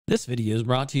This video is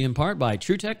brought to you in part by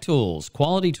TruTech Tools,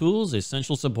 quality tools,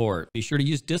 essential support. Be sure to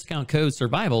use discount code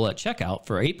SURVIVAL at checkout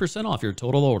for 8% off your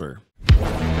total order.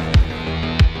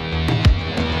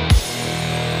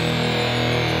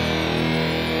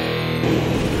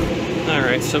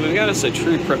 Alright, so we've got us a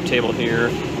true prep table here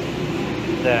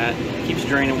that keeps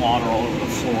draining water all over the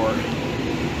floor.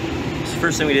 So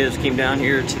first thing we did is came down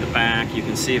here to the back. You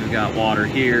can see we've got water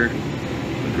here.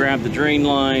 We grabbed the drain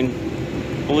line,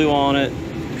 blew on it,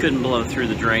 couldn't blow through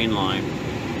the drain line.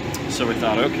 So we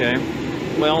thought, okay,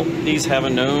 well, these have a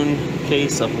known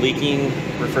case of leaking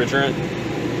refrigerant,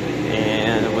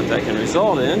 and what that can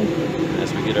result in,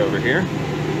 as we get over here,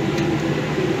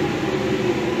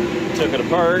 took it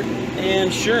apart,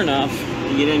 and sure enough,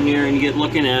 you get in here and you get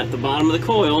looking at the bottom of the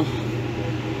coil,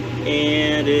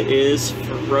 and it is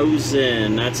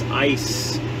frozen. That's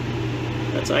ice.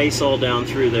 That's ice all down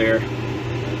through there.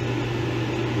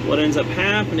 What ends up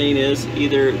happening is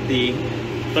either the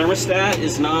thermostat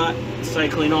is not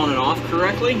cycling on and off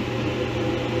correctly.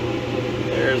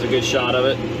 There's a good shot of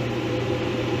it.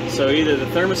 So either the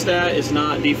thermostat is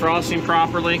not defrosting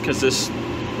properly, because this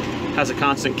has a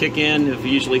constant kick in of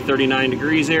usually 39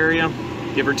 degrees area,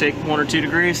 give or take 1 or 2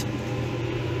 degrees,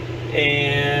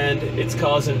 and it's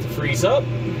causing it to freeze up,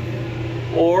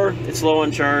 or it's low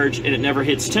on charge and it never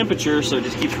hits temperature, so it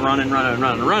just keeps running,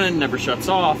 never shuts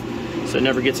off, so it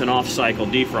never gets an off-cycle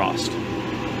defrost.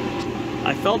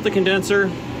 I felt the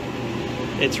condenser.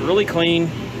 It's really clean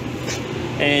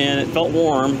and it felt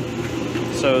warm,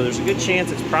 so there's a good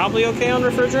chance it's probably okay on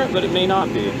refrigerant, but it may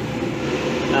not be.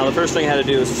 Now the first thing I had to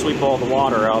do was sweep all the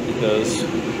water out because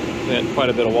we had quite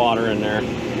a bit of water in there.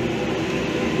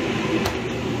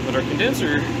 But our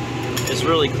condenser is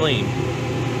really clean.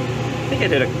 I think I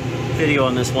did a video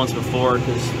on this once before,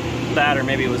 because that, or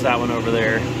maybe it was that one over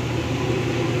there.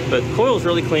 But the coil is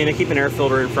really clean. I keep an air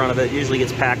filter in front of it. It usually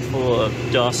gets packed full of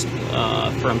dust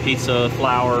from pizza,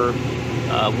 flour,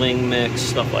 wing mix,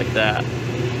 stuff like that.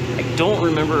 I don't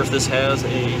remember if this has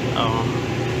a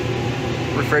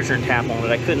refrigerant tap on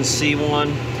it. I couldn't see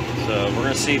one, so we're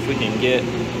going to see if we can get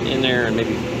in there and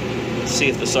maybe see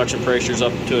if the suction pressure is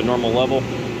up to a normal level.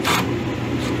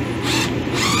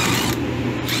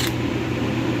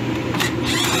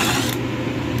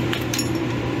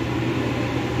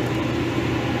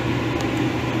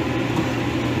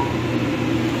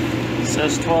 It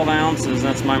says 12 ounces,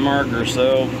 that's my marker,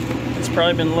 so it's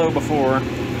probably been low before.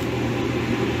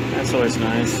 That's always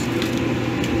nice.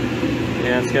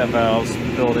 Yeah, it's got valves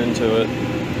built into it.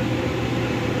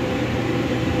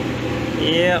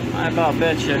 Yep, I about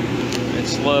bet you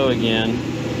it's low again.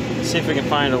 Let's see if we can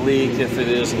find a leak if it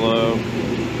is low.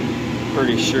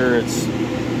 Pretty sure it's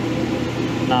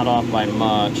not off by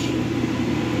much.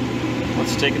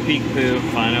 Let's take a peek, Pooh,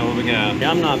 find out what we got.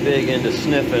 Yeah, I'm not big into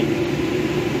sniffing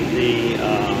the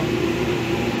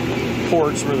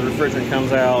ports where the refrigerant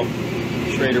comes out,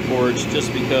 Schrader ports,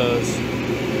 just because.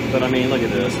 But I mean, look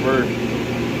at this. We're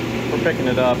picking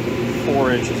it up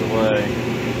 4 inches away.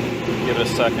 Give it a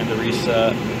second to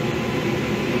reset.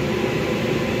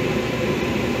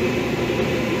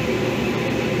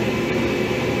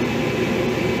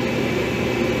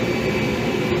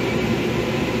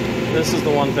 This is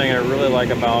the one thing I really like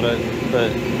about it,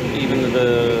 but even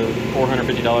the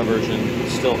 $450 version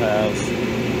still has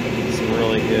some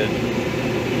really good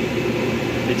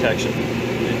detection.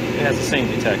 It has the same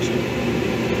detection.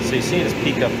 So you see this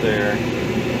peak up there.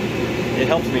 It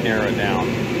helps me narrow it down.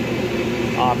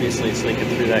 Obviously it's leaking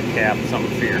through that cap,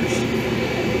 something fierce.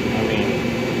 I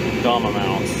mean, dumb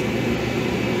amounts.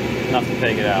 Enough to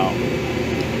take it out.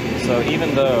 So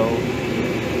even though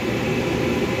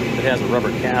it has a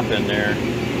rubber cap in there,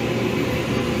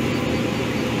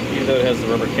 even though it has the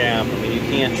rubber cap, I mean, you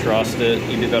can't trust it.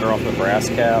 You'd be better off with a brass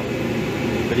cap.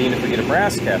 But even if we get a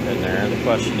brass cap in there, the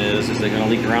question is it going to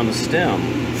leak around the stem?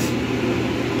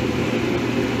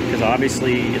 Because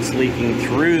obviously it's leaking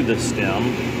through the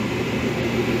stem.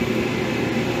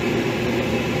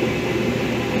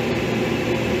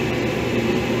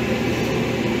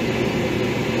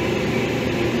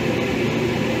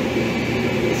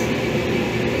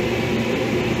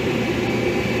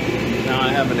 Now I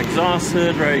have an exhaust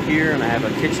hood right here and I have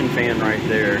a kitchen fan right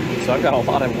there. So I've got a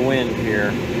lot of wind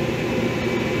here.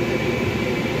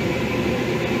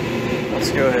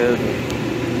 Let's go ahead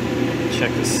and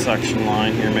check the suction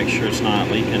line here, make sure it's not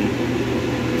leaking.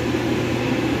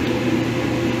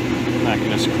 Back in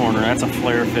this corner, that's a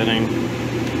flare fitting.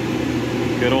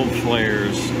 Good old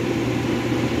flares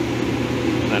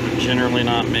that are generally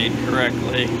not made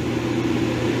correctly.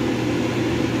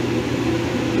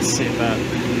 Let's see if that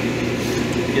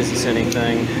gives us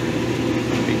anything.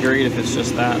 Be great if it's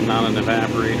just that and not an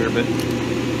evaporator, but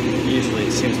usually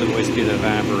it seems to always be the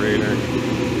evaporator.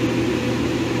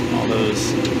 All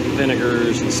those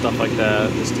vinegars and stuff like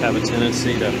that just have a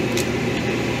tendency to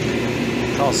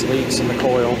cause leaks in the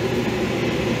coil.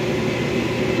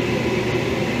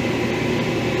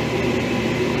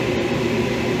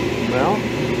 Well,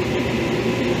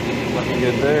 looking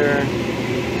good there.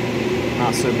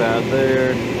 Not so bad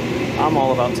there. I'm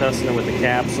all about testing it with the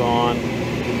caps on.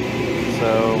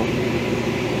 So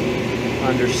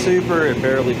under super, it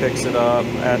barely picks it up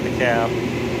at the cap.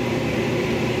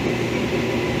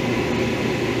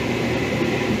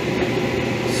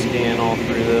 Scan all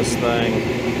through this thing.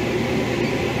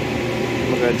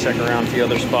 We'll go ahead and check around a few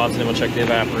other spots and then we'll check the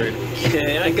evaporator.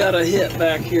 Okay, I got a hit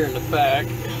back here in the back.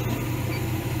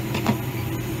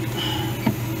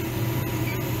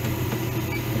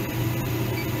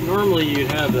 Normally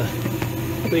you'd have the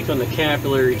leak on the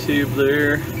capillary tube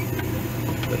there,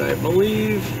 but I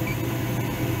believe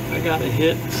I got a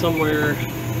hit somewhere.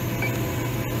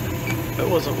 I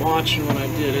wasn't watching when I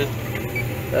did it.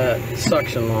 That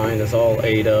suction line is all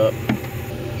ate up.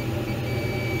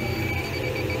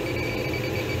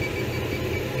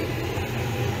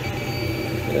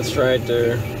 It's right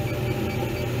there.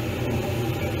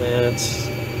 And it's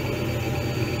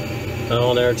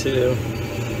on there too.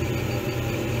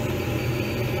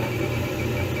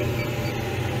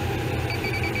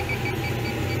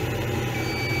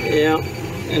 Yeah,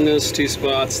 and those two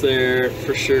spots there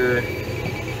for sure.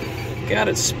 Got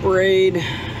it sprayed.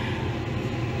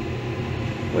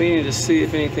 Waiting to see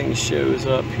if anything shows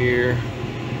up here.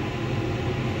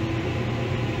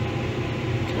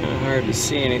 Kind of hard to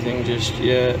see anything just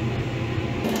yet.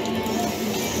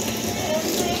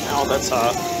 Oh, that's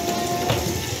hot.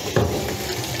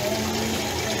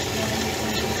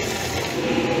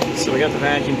 So we got the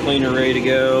vacuum cleaner ready to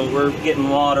go. We're getting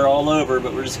water all over,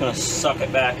 but we're just gonna suck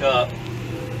it back up.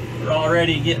 We're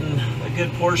already getting a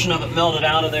good portion of it melted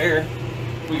out of there.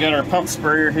 We got our pump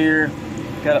sprayer here,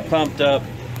 got it pumped up.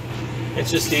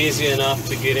 It's just easy enough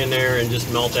to get in there and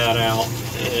just melt that out.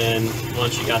 And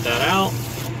once you got that out,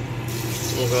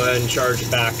 we'll go ahead and charge it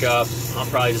back up. I'll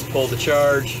probably just pull the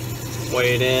charge,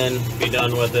 weigh it in, be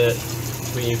done with it.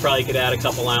 I mean, you probably could add a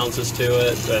couple ounces to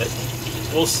it, but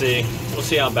we'll see. We'll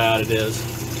see how bad it is.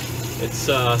 It's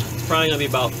probably gonna be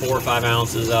about 4 or 5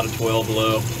 ounces out of 12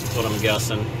 low, is what I'm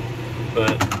guessing.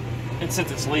 But and since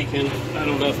it's leaking, I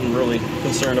don't know if I'm really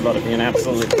concerned about it being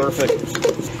absolutely perfect.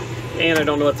 And I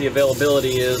don't know what the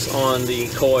availability is on the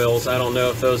coils. I don't know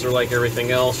if those are like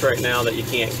everything else right now that you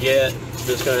can't get. We're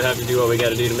just gonna have to do what we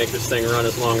gotta do to make this thing run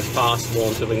as long as possible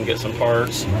until we can get some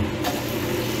parts.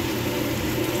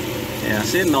 Yeah,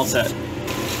 see, it melts that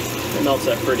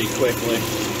pretty quickly.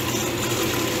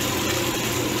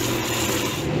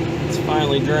 It's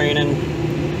finally draining.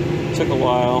 Took a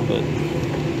while, but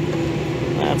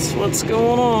that's what's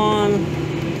going on.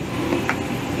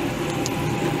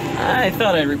 I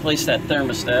thought I'd replace that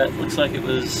thermostat. Looks like it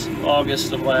was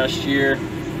August of last year.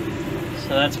 So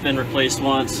that's been replaced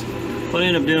once. What I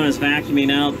ended up doing is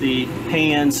vacuuming out the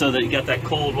pan so that you got that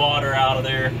cold water out of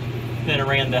there. Then I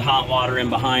ran the hot water in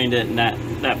behind it, and that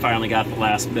finally got the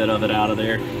last bit of it out of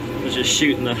there. I was just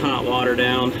shooting the hot water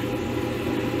down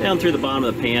through the bottom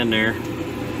of the pan there.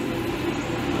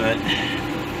 But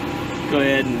go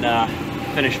ahead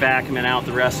and finish vacuuming out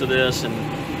the rest of this and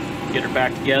get her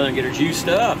back together and get her juiced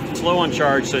up. It's low on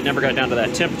charge, so it never got down to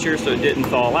that temperature, so it didn't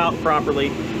thaw out properly.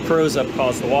 Froze up,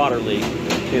 caused the water leak.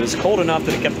 It was cold enough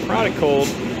that it kept the product cold,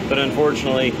 but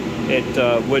unfortunately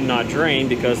it would not drain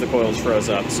because the coils froze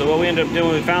up. So what we ended up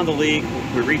doing, we found the leak,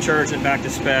 we recharged it back to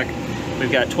spec.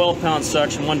 We've got 12-pound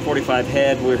suction, 145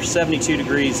 head. We're 72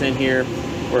 degrees in here.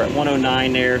 We're at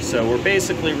 109 there, so we're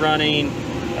basically running,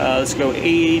 let's go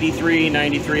 83,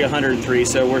 93, 103.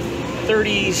 So we're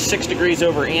 36 degrees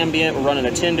over ambient. We're running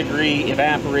a 10-degree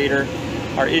evaporator.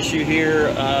 Our issue here,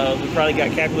 we probably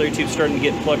got capillary tubes starting to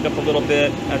get plugged up a little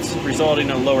bit. That's resulting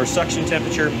in a lower suction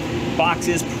temperature. Box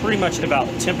is pretty much about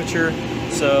temperature.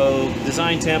 So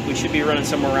design temp, we should be running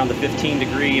somewhere around the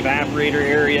 15-degree evaporator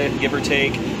area, give or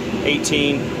take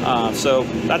 18. So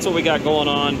that's what we got going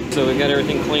on. So we got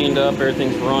everything cleaned up,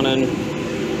 everything's running.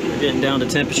 We're getting down to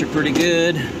temperature pretty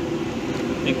good. I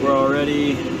think we're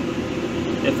already,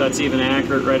 if that's even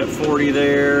accurate, right at 40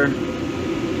 there.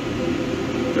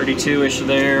 32-ish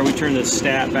there. We turned the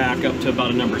stat back up to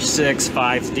about a number 6,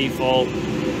 5's default.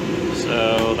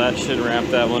 So that should wrap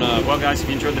that one up. Well guys, if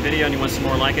you enjoyed the video and you want some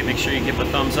more like it, make sure you give it a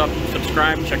thumbs up,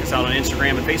 subscribe, check us out on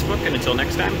Instagram and Facebook, and until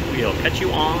next time, we'll catch you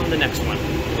on the next one.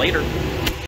 Later.